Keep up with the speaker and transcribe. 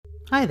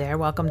Hi there,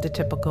 welcome to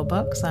Typical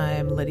Books.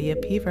 I'm Lydia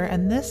Peaver,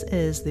 and this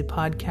is the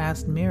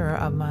podcast mirror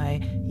of my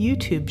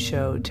YouTube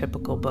show,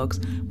 Typical Books,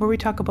 where we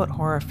talk about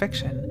horror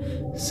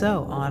fiction.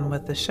 So, on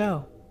with the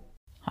show.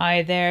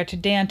 Hi there,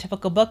 today on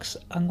Typical Books,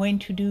 I'm going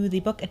to do the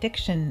book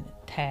addiction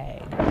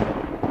tag.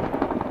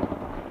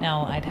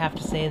 Now, I'd have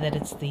to say that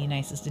it's the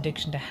nicest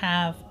addiction to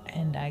have,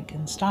 and I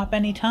can stop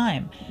any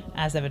time,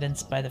 as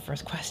evidenced by the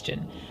first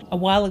question. A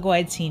while ago,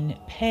 I'd seen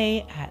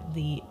Pay at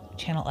the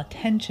channel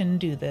Attention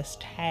do this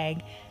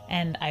tag,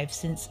 and I've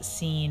since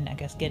seen, I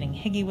guess, Getting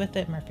Higgy with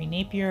it, Murphy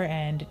Napier,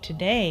 and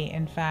today,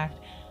 in fact,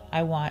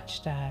 I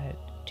watched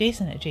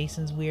Jason at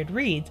Jason's Weird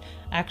Reads.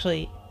 I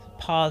actually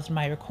paused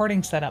my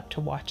recording setup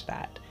to watch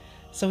that.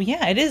 So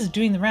yeah, it is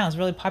doing the rounds,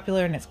 really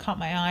popular, and it's caught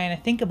my eye, and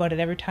I think about it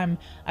every time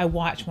I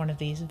watch one of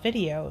these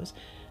videos.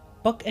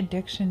 Book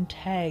addiction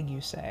tag, you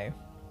say?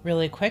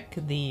 Really quick,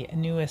 the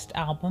newest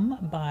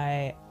album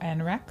by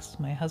Anorex,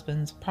 my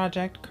husband's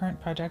current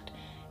project,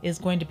 is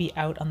going to be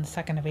out on the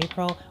 2nd of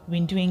April. We've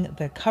been doing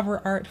the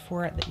cover art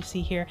for it that you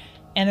see here,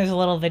 and there's a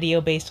little video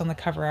based on the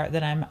cover art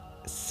that I'm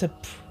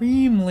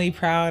supremely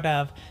proud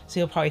of, so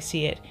you'll probably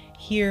see it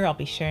here. I'll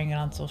be sharing it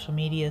on social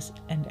medias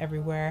and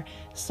everywhere.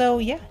 So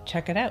yeah,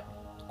 check it out.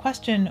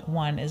 Question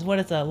 1 is, what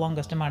is the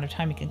longest amount of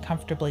time you can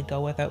comfortably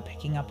go without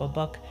picking up a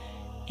book?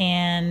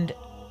 And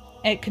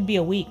it could be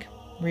a week,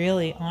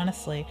 really,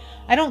 honestly.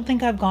 I don't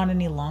think I've gone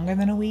any longer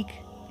than a week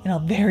in a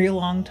very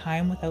long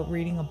time without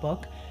reading a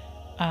book.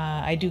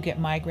 I do get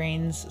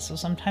migraines, so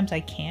sometimes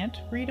I can't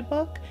read a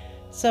book.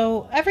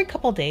 So every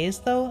couple days,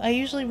 though, I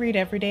usually read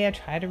every day. I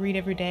try to read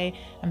every day.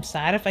 I'm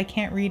sad if I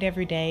can't read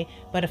every day,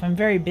 but if I'm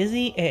very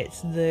busy,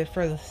 it's the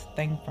furthest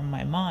thing from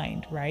my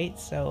mind, right?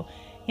 So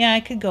yeah, I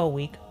could go a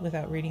week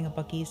without reading a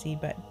book easy,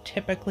 but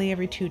typically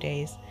every 2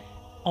 days,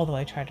 although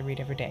I try to read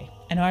every day.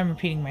 I know I'm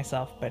repeating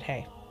myself, but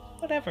hey,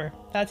 whatever.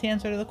 That's the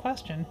answer to the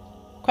question.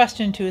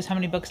 Question 2 is, how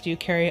many books do you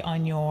carry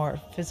on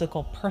your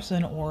physical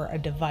person or a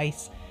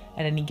device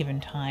at any given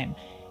time?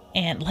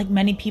 And like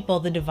many people,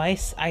 the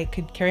device, I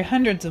could carry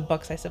hundreds of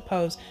books, I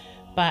suppose,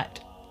 but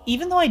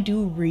even though I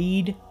do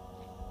read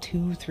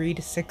 2, 3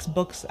 to 6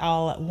 books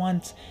all at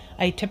once,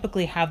 I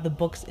typically have the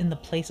books in the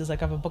places,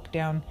 like I have a book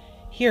down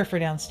here for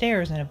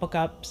downstairs and a book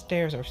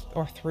upstairs,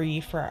 or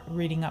 3 for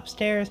reading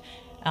upstairs.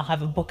 I'll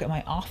have a book at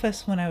my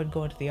office when I would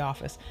go into the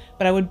office,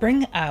 but I would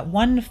bring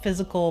one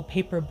physical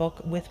paper book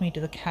with me to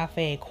the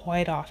cafe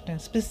quite often,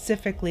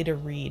 specifically to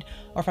read,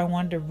 or if I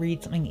wanted to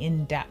read something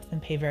in depth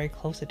and pay very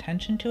close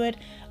attention to it,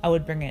 I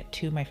would bring it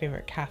to my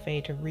favorite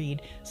cafe to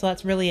read. So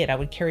that's really it. I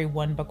would carry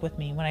one book with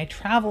me. When I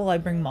travel, I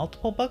bring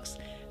multiple books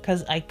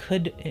because I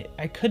could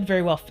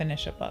very well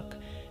finish a book.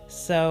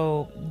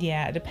 So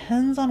yeah, it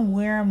depends on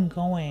where I'm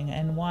going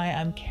and why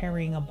I'm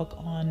carrying a book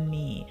on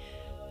me.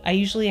 I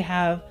usually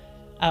have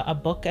a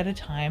book at a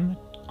time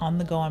on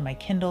the go on my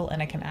Kindle,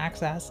 and I can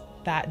access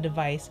that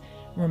device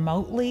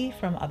remotely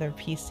from other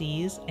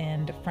PCs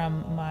and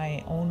from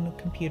my own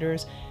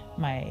computers,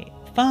 my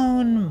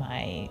phone,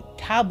 my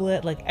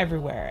tablet, like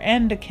everywhere,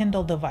 and a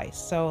Kindle device.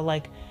 So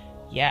like,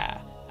 yeah,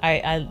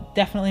 I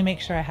definitely make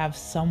sure I have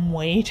some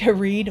way to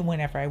read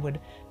whenever I would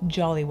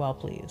jolly well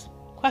please.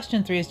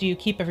 Question 3 is, do you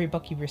keep every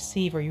book you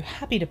receive, or are you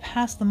happy to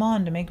pass them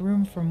on to make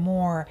room for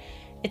more?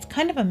 It's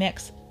kind of a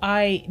mix.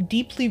 I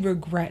deeply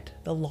regret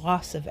the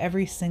loss of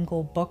every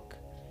single book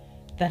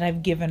that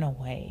I've given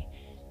away.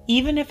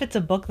 Even if it's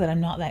a book that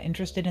I'm not that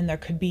interested in, there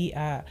could be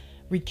a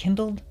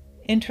rekindled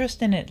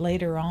interest in it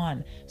later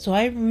on. So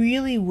I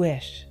really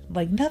wish,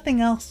 like nothing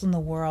else in the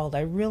world,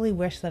 I really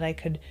wish that I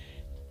could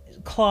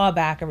claw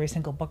back every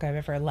single book I've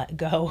ever let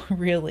go,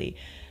 really.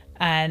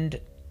 And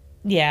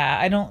yeah,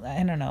 I don't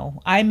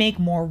know. I make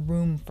more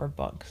room for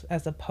books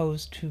as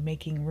opposed to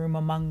making room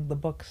among the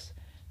books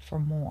for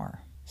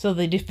more. So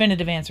the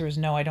definitive answer is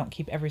no, I don't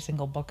keep every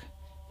single book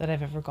that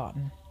I've ever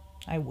gotten.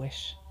 I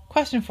wish.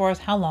 Question 4 is,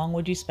 how long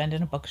would you spend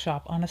in a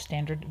bookshop on a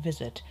standard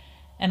visit?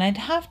 And I'd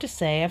have to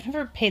say, I've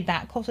never paid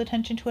that close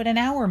attention to it. An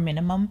hour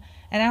minimum.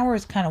 An hour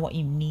is kind of what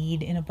you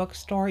need in a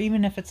bookstore.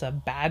 Even if it's a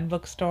bad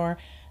bookstore,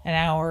 an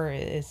hour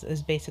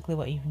is basically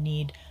what you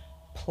need.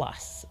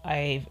 Plus,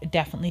 I've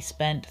definitely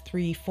spent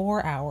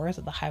 3-4 hours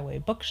at the Highway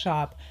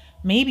Bookshop,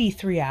 maybe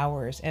 3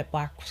 hours at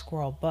Black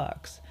Squirrel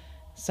Books.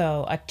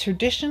 So a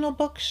traditional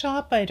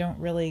bookshop, I don't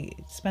really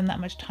spend that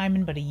much time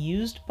in, but a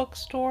used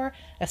bookstore,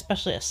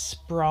 especially a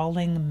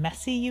sprawling,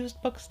 messy used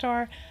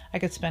bookstore, I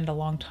could spend a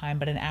long time,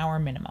 but an hour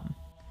minimum.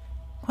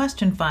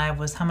 Question 5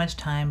 was, how much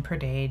time per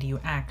day do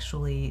you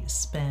actually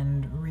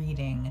spend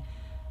reading?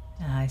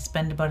 I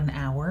spend about an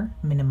hour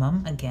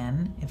minimum.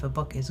 Again, if a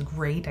book is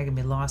great, I can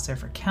be lost there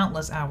for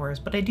countless hours,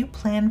 but I do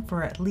plan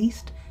for at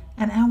least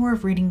an hour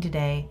of reading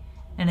today.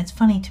 And it's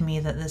funny to me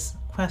that this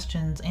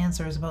question's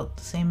answer is about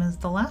the same as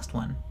the last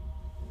one.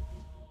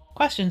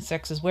 Question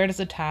 6 is, where does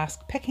the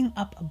task picking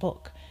up a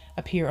book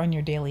appear on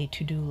your daily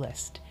to-do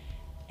list?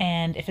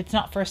 And if it's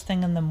not first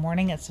thing in the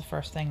morning, it's the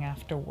first thing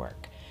after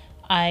work.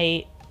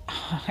 I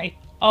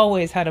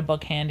always had a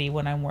book handy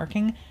when I'm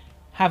working.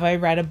 Have I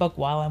read a book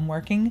while I'm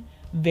working?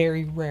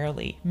 Very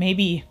rarely.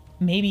 Maybe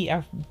maybe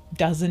a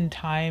dozen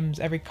times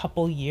every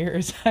couple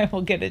years I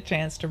will get a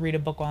chance to read a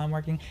book while I'm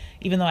working,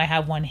 even though I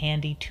have one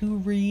handy to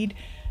read.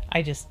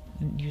 I just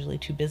usually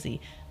too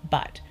busy.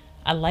 But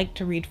I like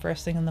to read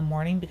first thing in the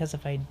morning, because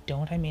if I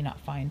don't, I may not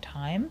find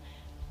time.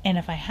 And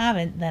if I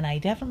haven't, then I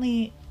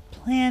definitely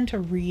plan to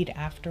read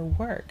after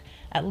work,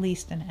 at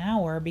least an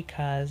hour,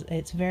 because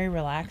it's very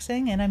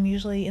relaxing and I'm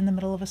usually in the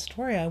middle of a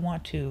story. I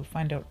want to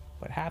find out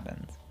what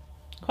happens.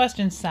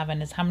 Question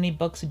 7 is, how many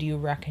books do you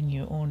reckon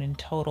you own in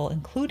total,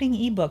 including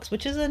ebooks?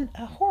 Which is a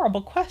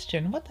horrible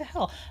question. What the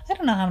hell? I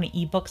don't know how many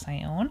ebooks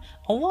I own.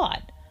 A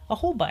lot. A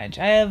whole bunch.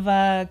 I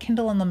have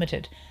Kindle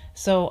Unlimited.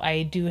 So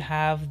I do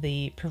have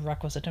the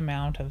prerequisite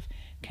amount of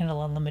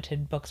Kindle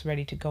Unlimited books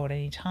ready to go at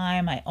any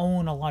time. I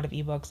own a lot of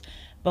ebooks.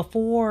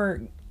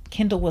 Before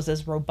Kindle was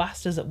as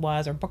robust as it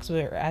was, or books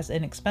were as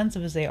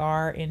inexpensive as they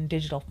are in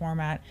digital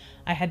format,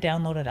 I had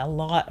downloaded a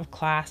lot of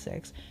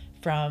classics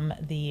from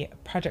the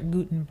Project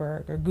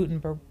Gutenberg or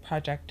Gutenberg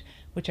Project,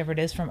 whichever it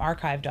is, from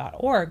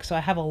archive.org. So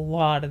I have a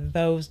lot of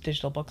those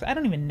digital books. I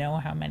don't even know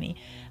how many.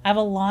 I have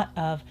a lot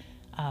of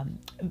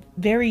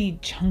very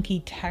chunky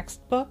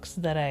textbooks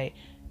that I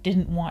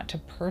didn't want to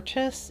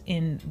purchase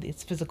in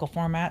its physical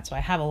format. So I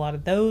have a lot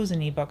of those in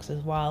ebooks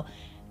as well.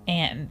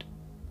 And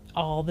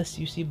all this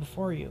you see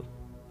before you.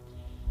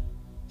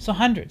 So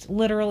hundreds,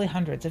 literally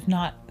hundreds, if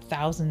not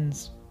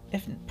thousands,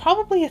 if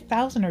probably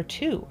 1,000 or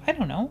 2. I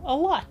don't know, a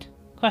lot.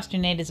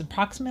 Question 8 is,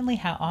 approximately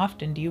how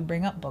often do you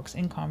bring up books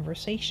in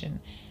conversation?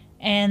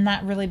 And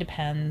that really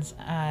depends.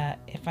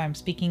 If I'm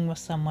speaking with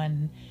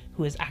someone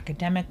who is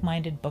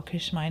academic-minded,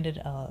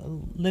 bookish-minded,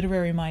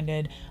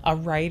 literary-minded, a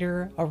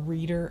writer, a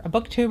reader, a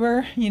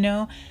booktuber,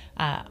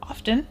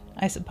 often,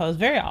 I suppose,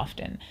 very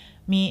often,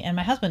 me and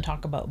my husband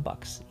talk about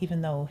books,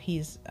 even though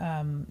he's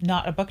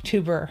not a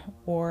booktuber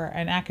or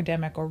an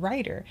academic or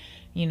writer,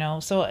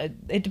 So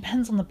it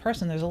depends on the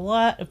person. There's a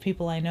lot of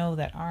people I know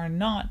that are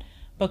not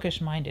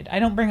bookish minded. I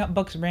don't bring up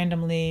books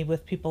randomly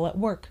with people at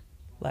work,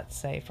 let's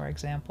say, for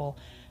example.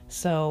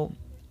 So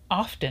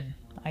often,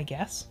 I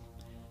guess,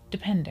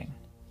 depending.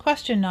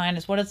 Question 9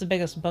 is, what is the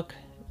biggest book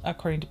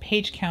according to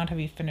page count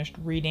have you finished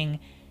reading?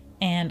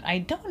 And I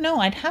don't know.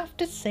 I'd have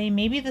to say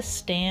maybe The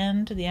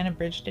Stand, the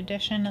unabridged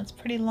edition. That's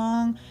pretty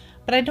long,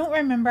 but I don't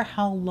remember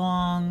how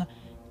long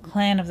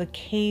Clan of the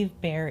Cave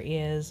Bear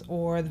is,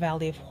 or The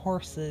Valley of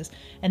Horses,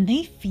 and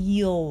they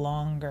feel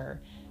longer.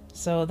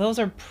 So those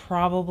are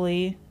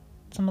probably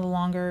some of the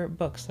longer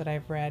books that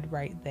I've read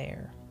right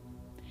there.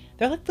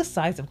 They're like the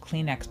size of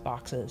Kleenex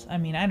boxes. I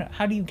mean,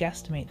 how do you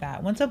guesstimate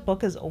that? Once a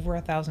book is over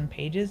 1,000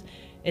 pages,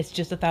 it's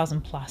just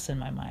 1,000 plus in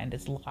my mind.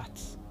 It's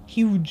lots.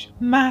 Huge,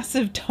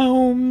 massive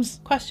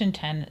tomes. Question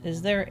 10,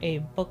 is there a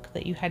book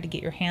that you had to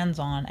get your hands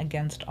on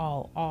against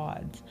all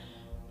odds?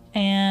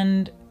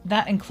 And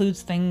that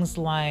includes things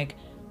like,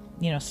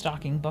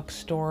 stocking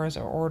bookstores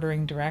or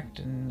ordering direct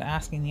and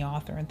asking the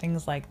author and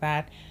things like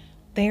that.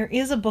 There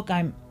is a book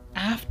I'm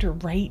after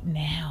right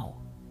now.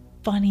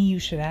 Funny you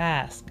should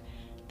ask.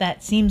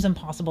 That seems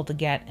impossible to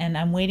get, and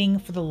I'm waiting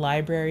for the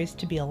libraries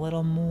to be a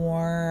little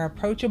more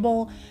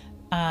approachable.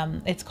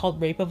 It's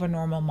called Rape of a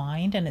Normal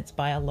Mind, and it's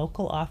by a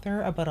local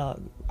author about a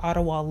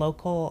Ottawa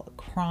local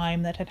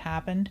crime that had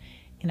happened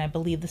in, I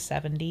believe, the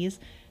 70s.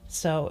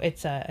 So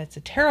it's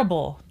a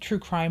terrible true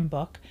crime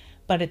book,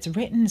 but it's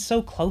written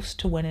so close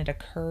to when it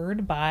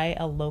occurred by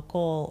a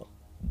local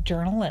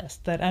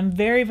journalist that I'm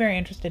very, very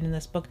interested in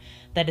this book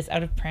that is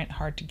out of print,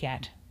 hard to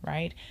get,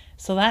 right?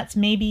 So that's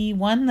maybe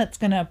one that's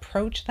going to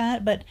approach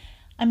that. But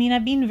I mean,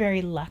 I've been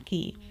very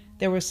lucky.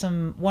 There was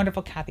some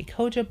wonderful Kathy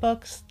Koja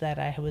books that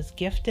I was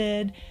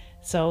gifted.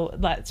 So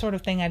that sort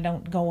of thing I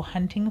don't go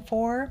hunting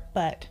for,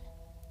 but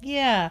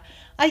yeah,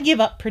 I give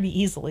up pretty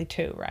easily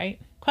too,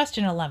 right?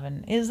 Question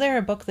 11, is there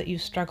a book that you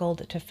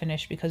struggled to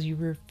finish because you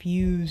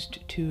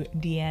refused to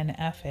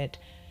DNF it?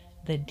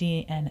 The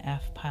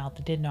DNF pile,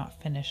 the did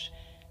not finish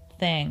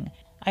thing.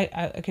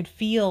 I could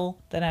feel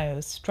that I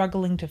was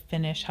struggling to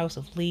finish House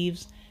of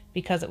Leaves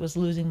because it was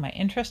losing my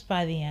interest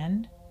by the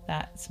end.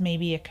 That's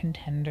maybe a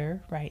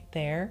contender right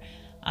there.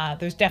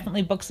 There's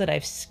definitely books that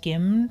I've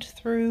skimmed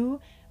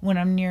through when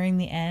I'm nearing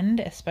the end,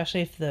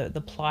 especially if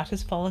the plot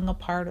is falling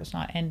apart or it's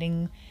not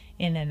ending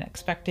in an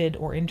expected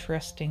or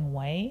interesting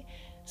way.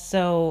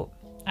 So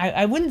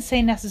I wouldn't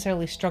say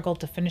necessarily struggle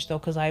to finish though,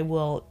 because I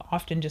will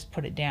often just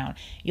put it down.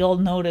 You'll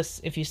notice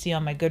if you see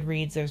on my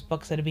Goodreads, there's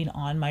books that have been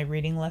on my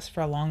reading list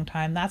for a long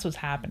time. That's what's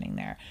happening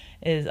there,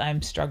 is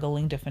I'm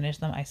struggling to finish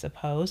them, I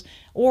suppose.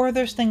 Or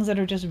there's things that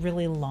are just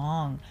really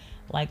long,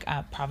 like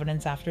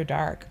Providence After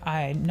Dark.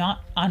 I'm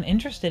not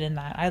uninterested in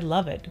that. I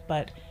love it,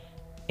 but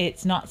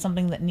it's not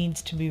something that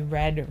needs to be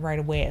read right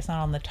away. It's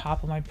not on the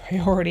top of my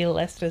priority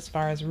list as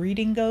far as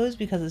reading goes,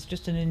 because it's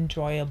just an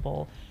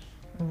enjoyable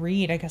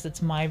read. I guess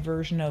it's my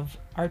version of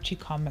Archie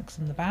comics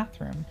in the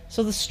bathroom.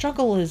 So the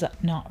struggle is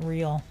not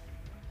real.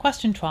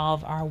 Question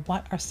 12 are,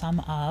 what are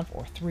some of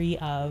or 3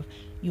 of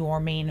your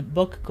main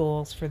book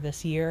goals for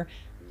this year?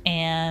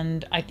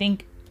 And I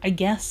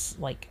guess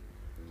like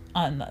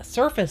on the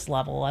surface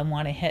level, I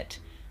want to hit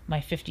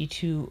my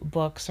 52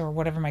 books or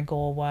whatever my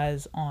goal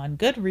was on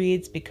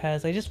Goodreads,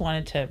 because I just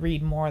wanted to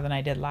read more than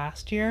I did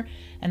last year,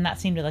 and that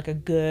seemed like a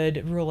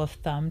good rule of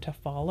thumb to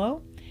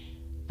follow.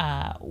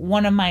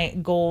 One of my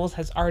goals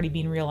has already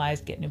been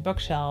realized: get new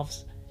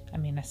bookshelves. I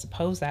mean, I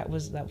suppose that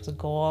was a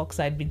goal, because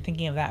I'd been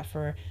thinking of that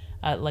for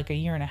like a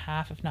year and a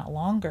half, if not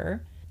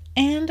longer.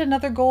 And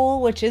another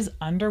goal, which is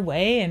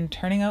underway and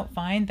turning out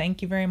fine,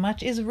 thank you very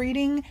much, is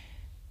reading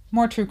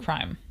more true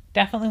crime.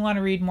 Definitely want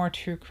to read more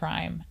true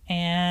crime.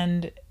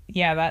 And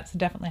yeah, that's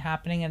definitely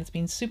happening, and it's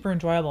been super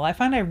enjoyable. I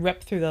find I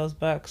rip through those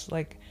books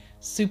like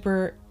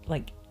super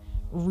like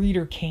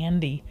reader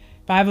candy.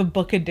 If I have a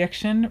book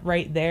addiction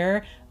right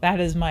there, that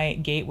is my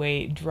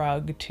gateway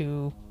drug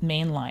to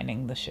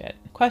mainlining the shit.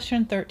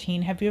 Question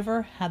 13, have you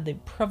ever had the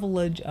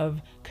privilege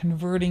of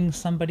converting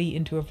somebody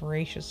into a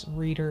voracious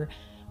reader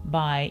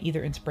by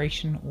either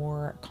inspiration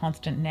or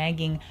constant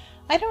nagging?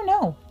 I don't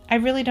know. I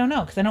really don't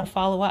know, because I don't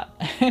follow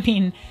up. I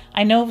mean,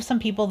 I know some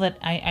people that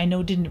I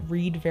know didn't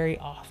read very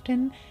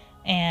often,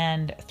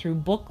 and through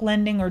book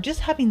lending or just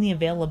having the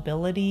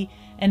availability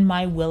and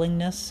my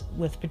willingness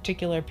with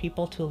particular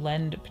people to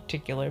lend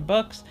particular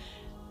books,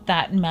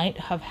 that might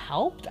have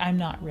helped. I'm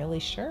not really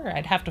sure.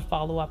 I'd have to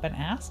follow up and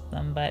ask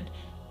them, but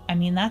I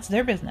mean, that's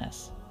their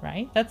business,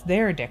 right? That's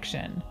their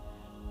addiction,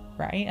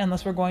 right?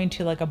 Unless we're going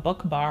to like a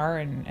book bar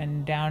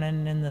and down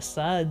in the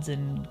suds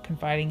and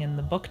confiding in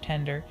the book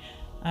tender.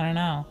 I don't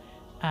know.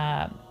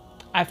 I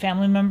have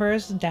family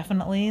members,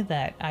 definitely,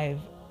 that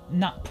I've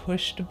not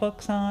pushed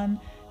books on,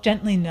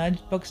 gently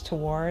nudged books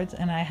towards,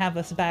 and I have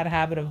this bad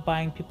habit of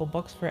buying people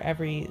books for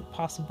every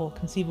possible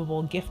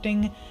conceivable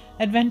gifting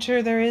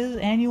adventure there is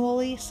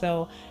annually.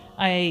 So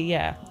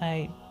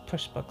I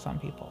push books on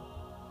people.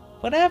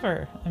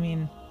 Whatever. I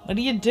mean, what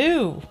do you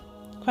do?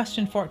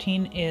 Question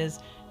 14 is,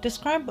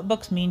 describe what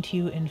books mean to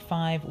you in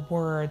 5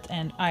 words.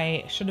 And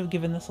I should have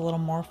given this a little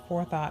more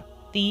forethought.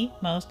 The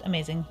most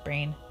amazing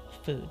brain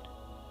food.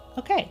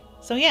 Okay,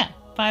 so yeah,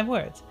 5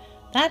 words.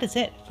 That is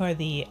it for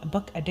the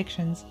book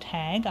addictions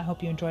tag. I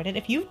hope you enjoyed it.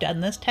 If you've done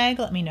this tag,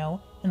 let me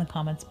know in the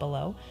comments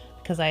below,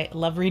 because I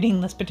love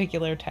reading this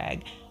particular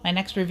tag. My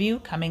next review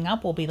coming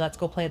up will be Let's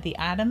Go Play at the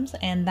Adams,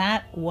 and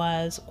that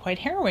was quite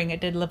harrowing.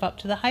 It did live up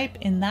to the hype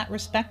in that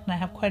respect, and I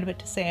have quite a bit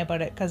to say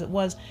about it, because it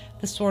was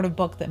the sort of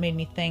book that made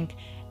me think,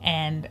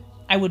 and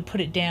I would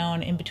put it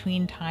down in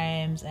between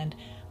times and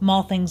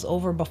mull things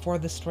over before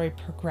the story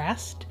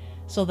progressed,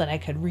 so that I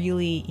could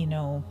really,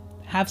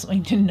 have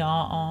something to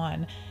gnaw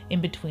on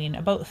in between.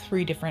 About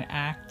 3 different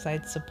acts,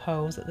 I'd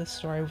suppose, that this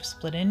story was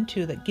split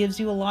into, that gives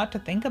you a lot to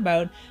think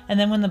about. And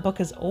then when the book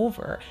is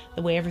over,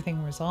 the way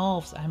everything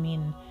resolves, I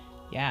mean,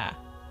 yeah,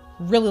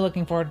 really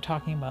looking forward to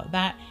talking about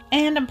that.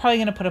 And I'm probably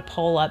going to put a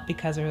poll up,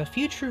 because there's a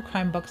few true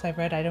crime books I've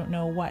read. I don't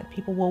know what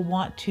people will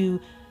want to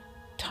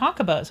talk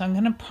about, so I'm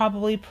going to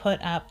probably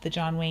put up the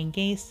John Wayne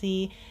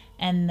Gacy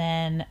and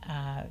then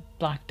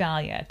Black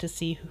Dahlia to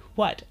see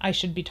what I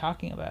should be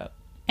talking about.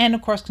 And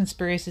of course,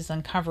 Conspiracies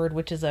Uncovered,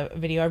 which is a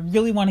video I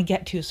really want to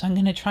get to, so I'm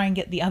going to try and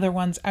get the other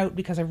ones out,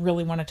 because I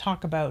really want to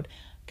talk about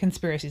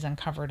Conspiracies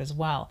Uncovered as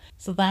well.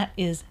 So that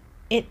is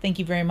it. Thank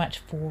you very much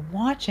for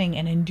watching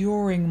and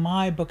enduring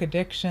my book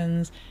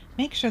addictions.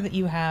 Make sure that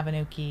you have an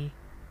ooky,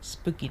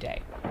 spooky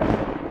day.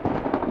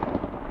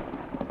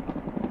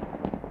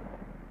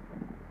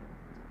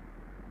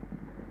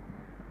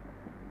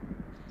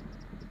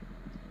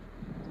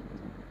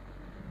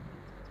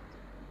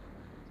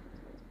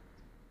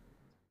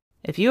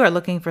 If you are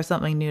looking for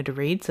something new to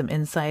read, some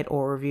insight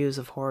or reviews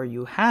of horror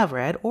you have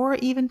read, or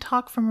even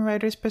talk from a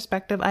writer's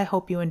perspective, I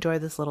hope you enjoy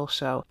this little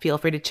show. Feel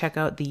free to check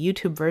out the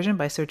YouTube version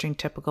by searching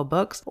Typical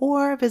Books,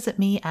 or visit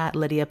me at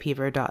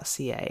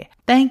lydiapever.ca.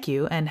 Thank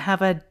you, and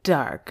have a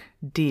dark,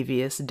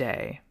 devious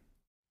day.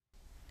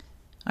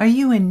 Are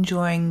you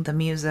enjoying the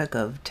music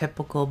of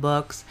Typical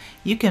Books?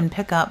 You can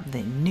pick up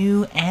the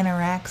new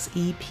Anorax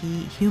EP,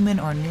 Human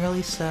or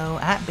Nearly So,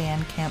 at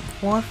Bandcamp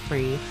for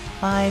free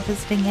by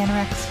visiting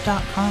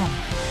anorax.com.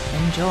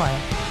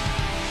 Enjoy!